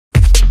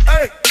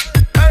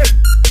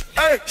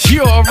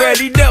You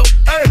already know.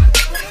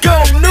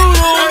 Go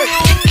Noodle.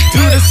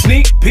 Do the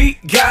sneak peek,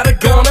 gotta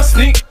gonna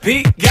sneak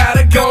peek,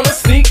 gotta gonna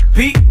sneak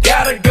peek,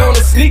 gotta gonna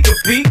sneak a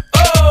peek.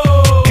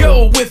 Oh,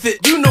 go with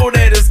it, you know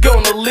that it's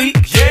gonna leak.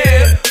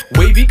 Yeah,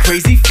 wavy,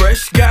 crazy,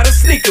 fresh, gotta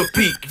sneak a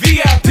peek.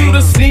 VIP. Do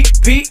the sneak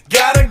peek,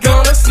 gotta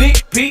gonna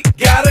sneak peek,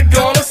 gotta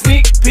gonna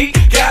sneak peek,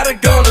 gotta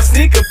gonna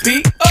sneak a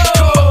peek.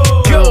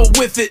 Oh, go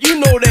with it, you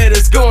know that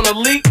it's gonna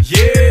leak.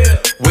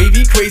 Yeah,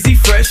 wavy, crazy,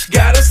 fresh,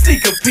 gotta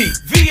sneak a peek.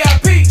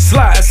 VIP.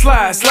 Slide,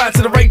 slide, slide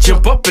to the right,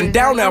 jump up and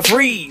down, now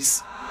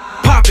freeze.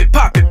 Pop it,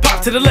 pop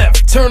to the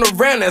left, turn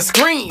around and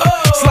scream.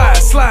 Slide,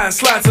 slide,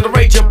 slide to the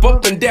right, jump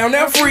up and down,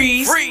 now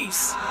freeze.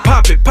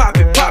 Pop it, pop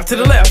to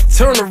the left,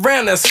 turn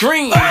around and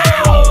scream.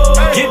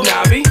 Get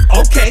knobby,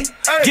 okay.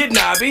 Get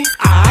knobby,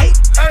 aight.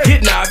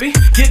 Get knobby,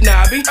 get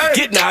knobby,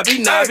 get knobby,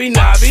 knobby,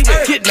 knobby.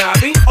 Get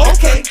knobby,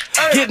 okay.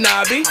 Get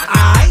knobby,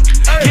 aight.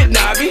 Get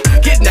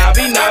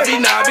knobby, knobby,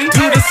 knobby.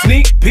 Do the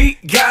sneak peek,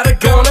 gotta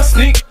gonna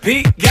sneak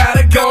peek,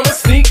 gotta gonna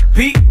sneak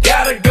peek,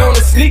 gotta gonna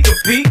sneak a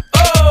peek.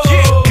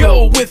 Oh,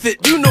 go with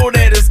it, you know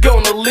that it's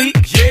gonna leak.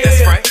 Yeah,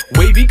 that's right.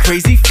 Wavy,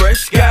 crazy,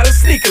 fresh, gotta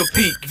sneak a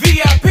peek.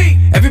 VIP.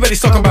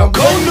 Everybody's talking about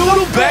Go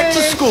Noodle back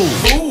to school.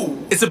 Ooh,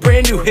 it's a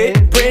brand new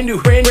hit, brand new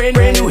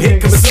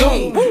hit coming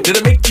soon.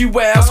 That'll make you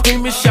wow,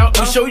 scream and shout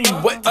and show you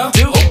what to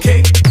do.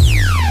 Okay.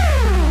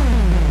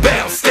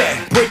 Bounce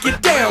that, break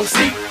it down,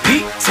 sneak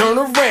peek, turn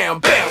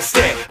around, bounce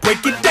that,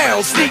 break it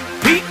down, sneak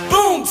peek,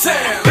 boom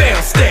town.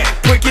 Bounce that,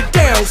 break it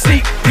down,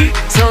 sneak peek,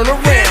 turn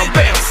around,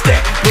 bounce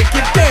that, break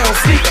it down,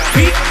 sneak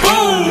peek,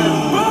 boom.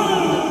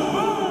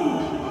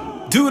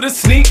 Do the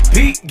sneak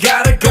peek,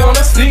 gotta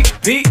gonna sneak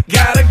peek,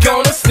 gotta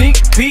gonna sneak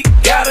peek,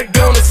 gotta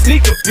gonna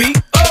sneak a peek.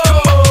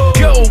 Oh,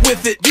 go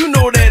with it, you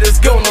know that it's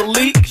gonna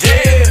leak.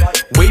 Yeah,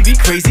 wavy,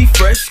 crazy,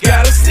 fresh,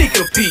 gotta sneak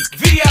a peek.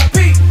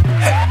 VIP.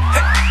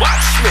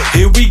 Watch me.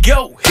 Here we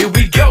go,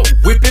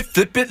 whip it,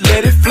 flip it,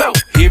 let it flow.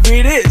 Here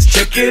it is,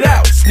 check it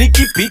out,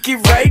 sneaky peeky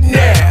right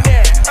now.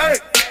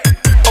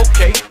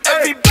 Okay,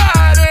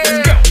 everybody,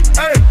 let's go.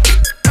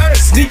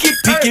 Sneaky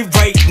peeky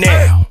right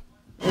now.